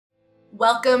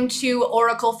Welcome to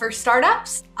Oracle for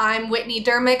Startups. I'm Whitney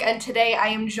Durmick, and today I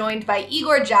am joined by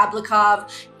Igor Jablokov.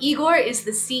 Igor is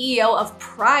the CEO of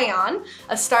Pryon,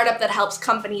 a startup that helps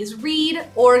companies read,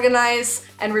 organize,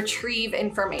 and retrieve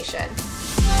information.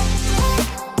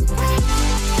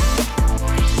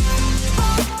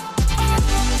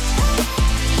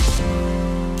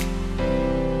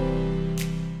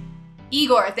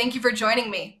 Igor, thank you for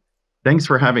joining me. Thanks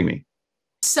for having me.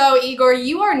 So, Igor,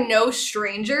 you are no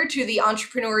stranger to the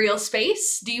entrepreneurial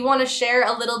space. Do you want to share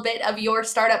a little bit of your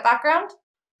startup background?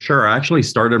 Sure. I actually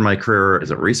started my career as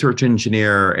a research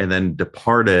engineer and then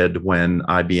departed when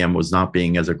IBM was not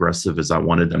being as aggressive as I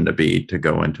wanted them to be to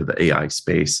go into the AI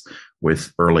space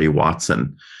with early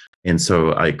Watson. And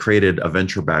so I created a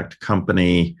venture-backed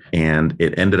company, and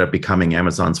it ended up becoming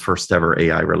Amazon's first ever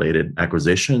AI-related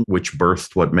acquisition, which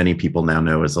birthed what many people now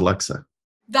know as Alexa.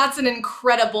 That's an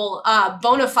incredible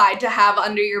bona fide to have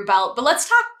under your belt. But let's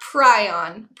talk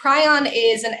Pryon. Pryon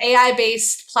is an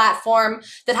AI-based platform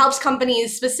that helps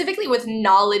companies specifically with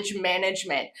knowledge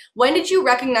management. When did you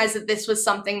recognize that this was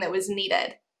something that was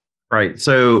needed? Right.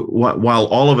 So while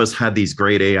all of us had these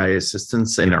great AI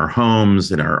assistants in our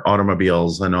homes, in our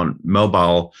automobiles, and on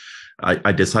mobile,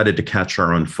 I decided to catch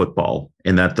our own football,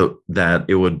 and that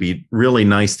it would be really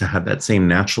nice to have that same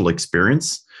natural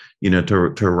experience,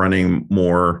 to running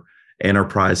more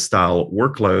enterprise style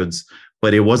workloads,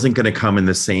 but it wasn't going to come in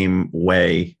the same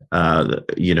way,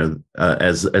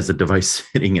 as a device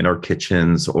sitting in our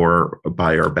kitchens or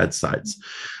by our bedsides.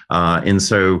 And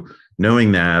so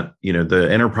knowing that, the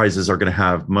enterprises are going to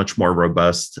have much more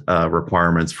robust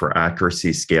requirements for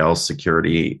accuracy, scale,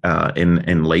 security,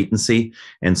 and latency.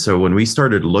 And so when we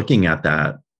started looking at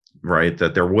that, right,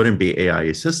 that there wouldn't be AI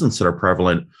assistants that are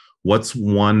prevalent, what's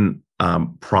one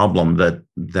problem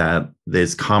that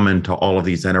is common to all of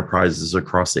these enterprises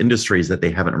across industries that they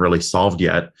haven't really solved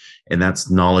yet, and that's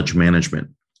knowledge management.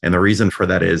 And the reason for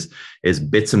that is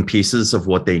bits and pieces of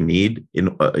what they need,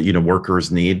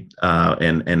 workers need,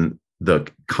 and the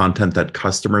content that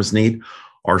customers need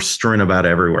are strewn about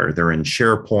everywhere. They're in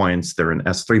SharePoints, they're in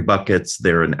S3 buckets,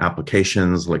 they're in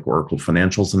applications like Oracle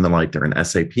Financials and the like, they're in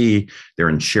SAP, they're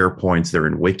in SharePoints, they're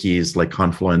in wikis like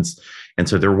Confluence. And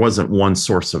so there wasn't one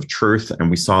source of truth. And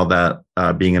we saw that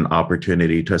being an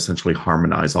opportunity to essentially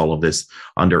harmonize all of this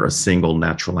under a single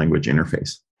natural language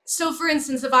interface. So for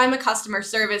instance, if I'm a customer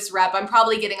service rep, I'm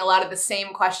probably getting a lot of the same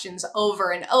questions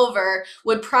over and over.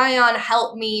 Would Pryon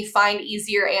help me find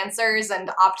easier answers and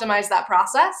optimize that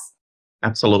process?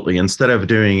 Absolutely. Instead of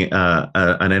doing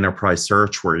an enterprise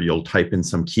search where you'll type in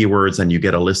some keywords and you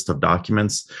get a list of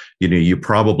documents, you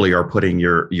probably are putting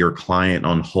your client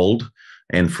on hold.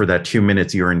 And for that 2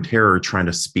 minutes, you're in terror trying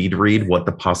to speed read what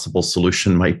the possible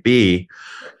solution might be.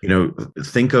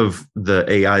 Think of the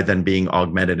AI then being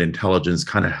augmented intelligence,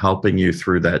 kind of helping you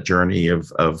through that journey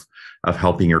of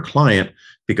helping your client.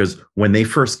 Because when they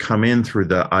first come in through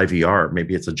the IVR,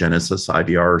 maybe it's a Genesis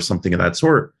IVR or something of that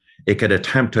sort, it could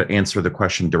attempt to answer the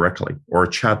question directly, or a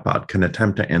chatbot can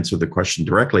attempt to answer the question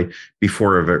directly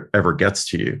before it ever gets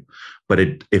to you. But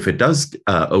if it does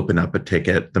open up a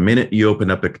ticket, the minute you open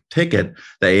up a ticket,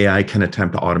 the AI can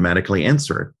attempt to automatically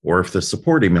answer it, or if the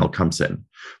support email comes in.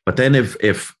 But then if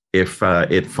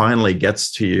it finally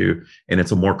gets to you and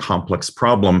it's a more complex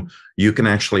problem, you can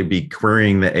actually be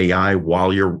querying the AI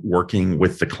while you're working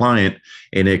with the client,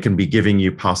 and it can be giving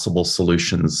you possible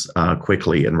solutions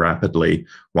quickly and rapidly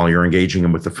while you're engaging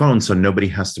them with the phone. So nobody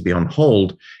has to be on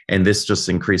hold. And this just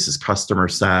increases customer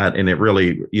sat, and it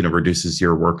really, reduces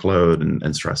your workload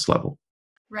and stress level.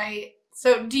 Right.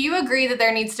 So do you agree that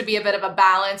there needs to be a bit of a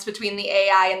balance between the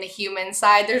AI and the human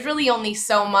side? There's really only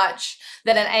so much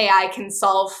that an AI can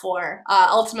solve for.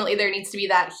 Ultimately, there needs to be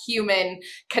that human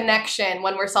connection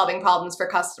when we're solving problems for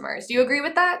customers. Do you agree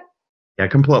with that? Yeah, I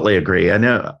completely agree. I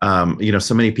know,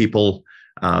 so many people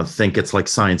think it's like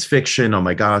science fiction. Oh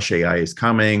my gosh, AI is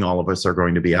coming. All of us are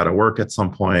going to be out of work at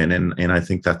some point. And I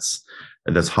think that's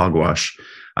hogwash.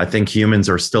 I think humans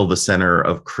are still the center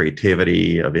of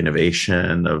creativity, of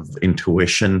innovation, of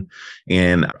intuition.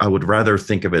 And I would rather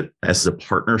think of it as a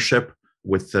partnership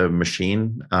with the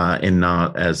machine, and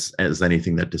not as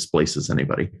anything that displaces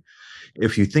anybody.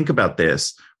 If you think about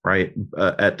this, right,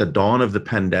 at the dawn of the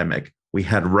pandemic, we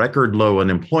had record low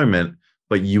unemployment,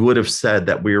 but you would have said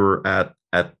that we were at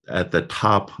the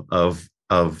top of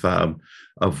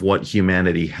what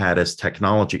humanity had as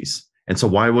technologies. And so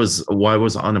why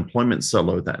was unemployment so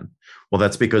low then? Well,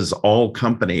 that's because all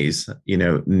companies,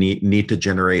 need to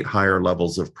generate higher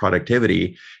levels of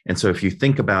productivity. And so if you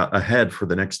think about ahead for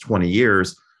the next 20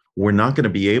 years, we're not going to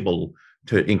be able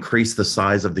to increase the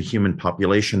size of the human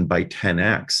population by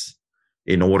 10x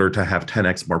in order to have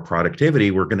 10x more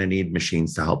productivity, we're going to need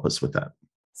machines to help us with that.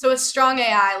 So a strong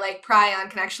AI like Pryon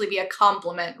can actually be a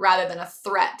complement rather than a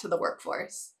threat to the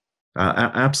workforce.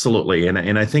 Absolutely.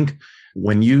 And I think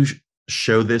when you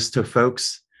show this to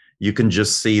folks, you can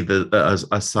just see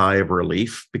a sigh of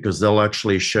relief, because they'll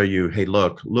actually show you, hey,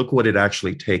 look what it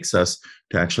actually takes us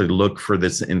to actually look for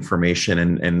this information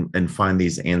and find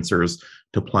these answers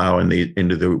to plow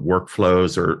into the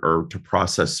workflows or to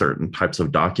process certain types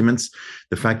of documents.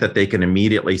 The fact that they can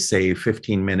immediately save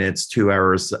 15 minutes, 2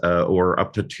 hours, or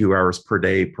up to 2 hours per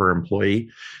day per employee,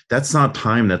 that's not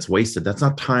time that's wasted. That's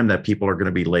not time that people are going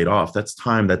to be laid off. That's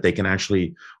time that they can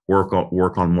actually work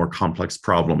on more complex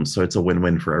problems. So it's a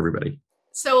win-win for everybody.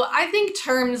 So I think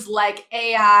terms like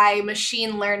AI,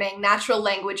 machine learning, natural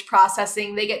language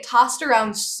processing, they get tossed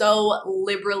around so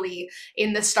liberally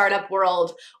in the startup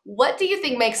world. What do you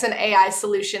think makes an AI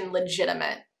solution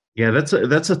legitimate? Yeah, that's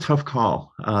a tough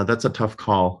call. That's a tough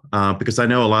call because I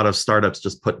know a lot of startups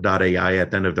just put .ai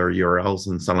at the end of their URLs,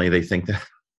 and suddenly they think that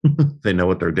they know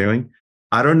what they're doing.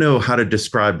 I don't know how to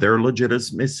describe their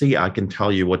legitimacy. I can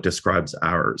tell you what describes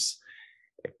ours.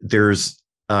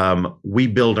 We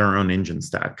build our own engine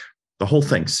stack, the whole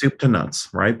thing, soup to nuts,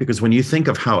 right? Because when you think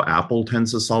of how Apple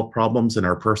tends to solve problems in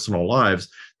our personal lives,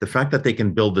 the fact that they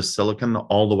can build the silicon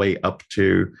all the way up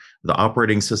to the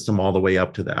operating system, all the way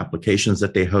up to the applications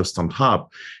that they host on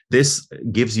top, this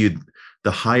gives you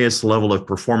the highest level of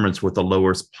performance with the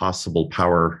lowest possible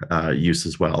power use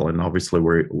as well. And obviously,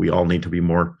 we all need to be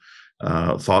more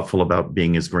thoughtful about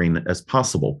being as green as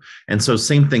possible. And so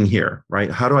same thing here,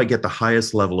 right? How do I get the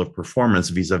highest level of performance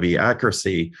vis-a-vis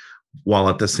accuracy while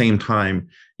at the same time,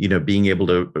 being able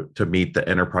to meet the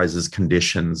enterprise's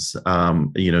conditions,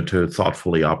 to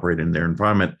thoughtfully operate in their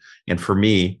environment. And for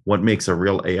me, what makes a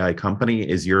real AI company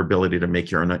is your ability to make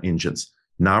your own engines,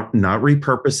 not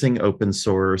repurposing open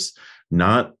source,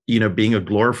 not being a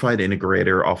glorified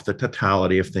integrator off the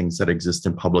totality of things that exist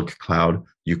in public cloud.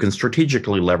 You can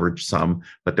strategically leverage some,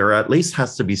 but there at least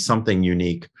has to be something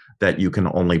unique that you can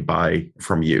only buy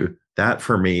from you. That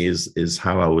for me is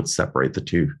how I would separate the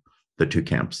two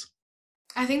camps.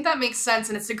 I think that makes sense,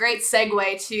 and it's a great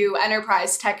segue to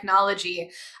enterprise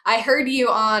technology. I heard you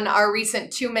on our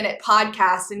recent 2-minute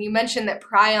podcast, and you mentioned that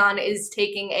Pryon is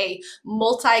taking a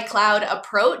multi-cloud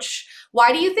approach.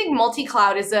 Why do you think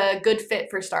multi-cloud is a good fit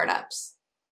for startups?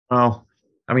 Well,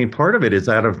 I mean, part of it is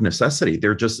out of necessity.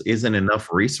 There just isn't enough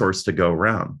resource to go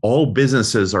around. All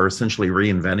businesses are essentially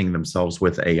reinventing themselves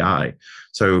with AI.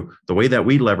 So the way that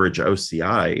we leverage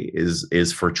OCI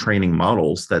is for training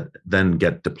models that then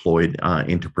get deployed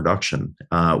into production,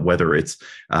 whether it's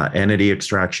entity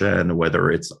extraction, whether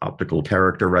it's optical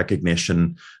character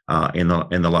recognition, and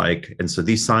the like. And so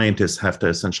these scientists have to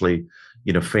essentially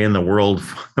fan the world,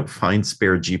 find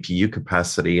spare GPU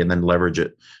capacity, and then leverage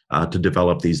it to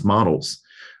develop these models.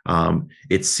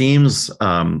 It seems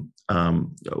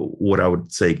what I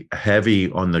would say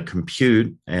heavy on the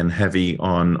compute and heavy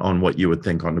on what you would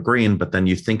think on the green, but then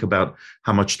you think about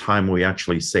how much time we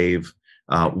actually save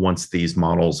once these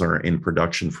models are in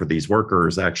production for these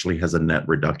workers actually has a net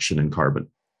reduction in carbon.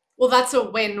 Well, that's a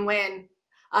win-win.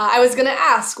 I was going to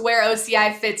ask where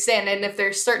OCI fits in and if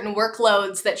there's certain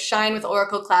workloads that shine with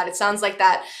Oracle Cloud. It sounds like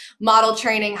that model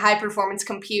training, high performance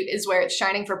compute is where it's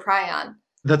shining for Pryon.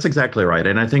 That's exactly right,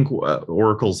 and I think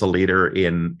Oracle's a leader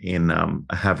in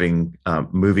having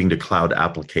moving to cloud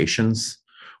applications.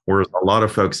 Whereas a lot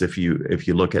of folks, if you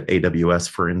look at AWS,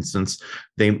 for instance,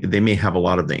 they may have a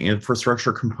lot of the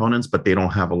infrastructure components, but they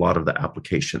don't have a lot of the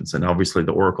applications. And obviously,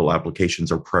 the Oracle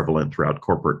applications are prevalent throughout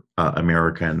corporate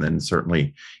America, and then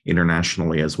certainly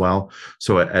internationally as well.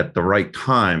 So at the right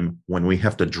time, when we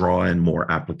have to draw in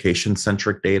more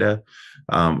application-centric data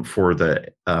for the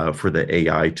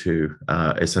AI to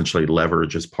essentially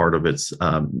leverage as part of its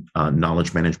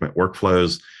knowledge management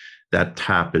workflows, that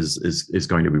tap is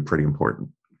going to be pretty important.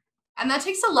 And that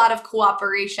takes a lot of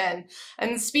cooperation.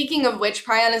 And speaking of which,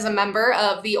 Pryon is a member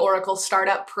of the Oracle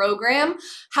Startup Program.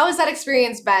 How has that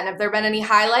experience been? Have there been any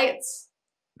highlights?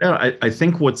 No, I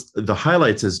think what's the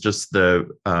highlights is just the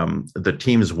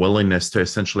team's willingness to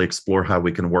essentially explore how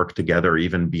we can work together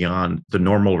even beyond the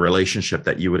normal relationship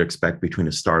that you would expect between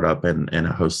a startup and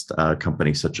a host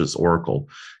company such as Oracle.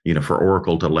 For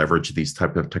Oracle to leverage these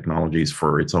type of technologies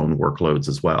for its own workloads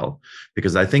as well,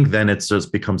 because I think then it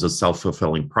just becomes a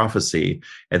self-fulfilling prophecy.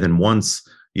 And then once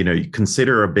you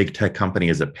consider a big tech company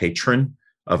as a patron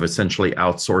of essentially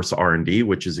outsource R&D,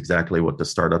 which is exactly what the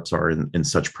startups are in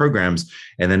such programs.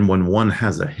 And then when one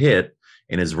has a hit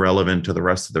and is relevant to the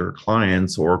rest of their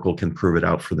clients, Oracle can prove it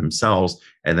out for themselves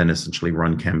and then essentially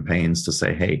run campaigns to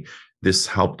say, hey, this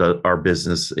helped our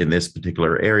business in this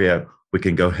particular area. we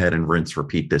can go ahead and rinse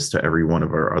repeat this to every one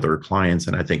of our other clients.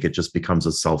 And I think it just becomes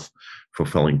a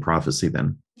self-fulfilling prophecy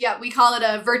then. Yeah, we call it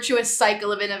a virtuous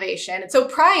cycle of innovation. So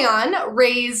Pryon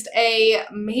raised a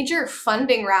major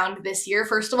funding round this year.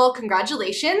 First of all,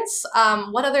 congratulations.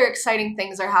 What other exciting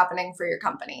things are happening for your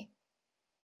company?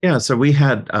 Yeah, so we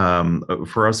had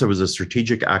for us it was a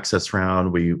strategic access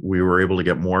round. We were able to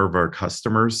get more of our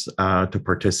customers to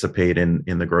participate in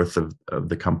the growth of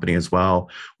the company as well.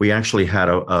 We actually had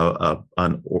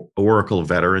an Oracle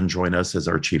veteran join us as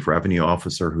our chief revenue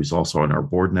officer, who's also on our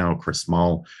board now, Chris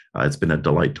Small. It's been a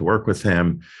delight to work with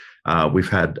him. We've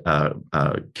had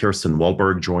Kirsten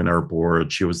Wahlberg join our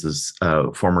board. She was this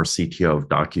former CTO of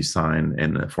DocuSign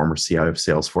and a former CIO of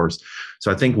Salesforce.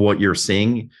 So I think what you're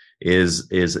seeing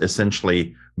is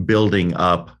essentially building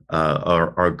up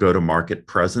our go-to-market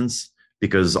presence,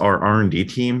 because our R&D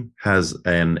team has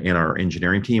and our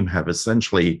engineering team have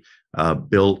essentially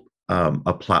built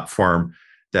a platform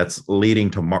that's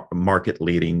leading to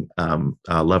market-leading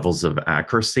levels of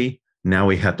accuracy. Now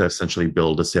we have to essentially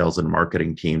build a sales and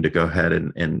marketing team to go ahead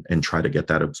and try to get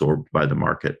that absorbed by the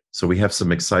market. So we have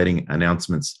some exciting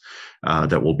announcements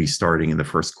that will be starting in the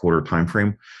first quarter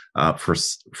timeframe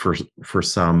for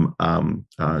some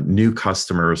new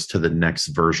customers to the next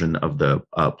version of the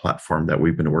platform that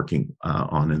we've been working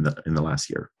on in the last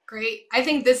year. Great. I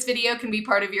think this video can be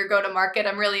part of your go-to-market.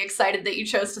 I'm really excited that you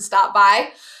chose to stop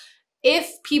by.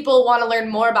 If people want to learn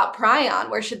more about Pryon,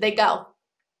 where should they go?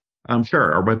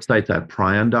 Sure. Our website's at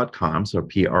pryon.com. So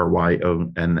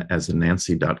Pryon as in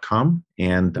Nancy.com.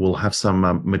 And we'll have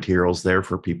some materials there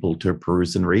for people to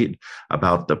peruse and read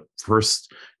about the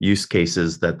first use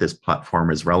cases that this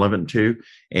platform is relevant to.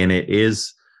 And it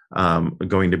is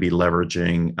going to be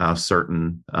leveraging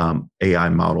certain AI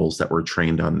models that were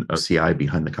trained on OCI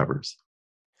behind the covers.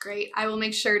 Great. I will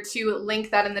make sure to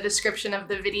link that in the description of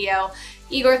the video.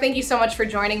 Igor, thank you so much for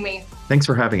joining me. Thanks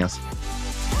for having us.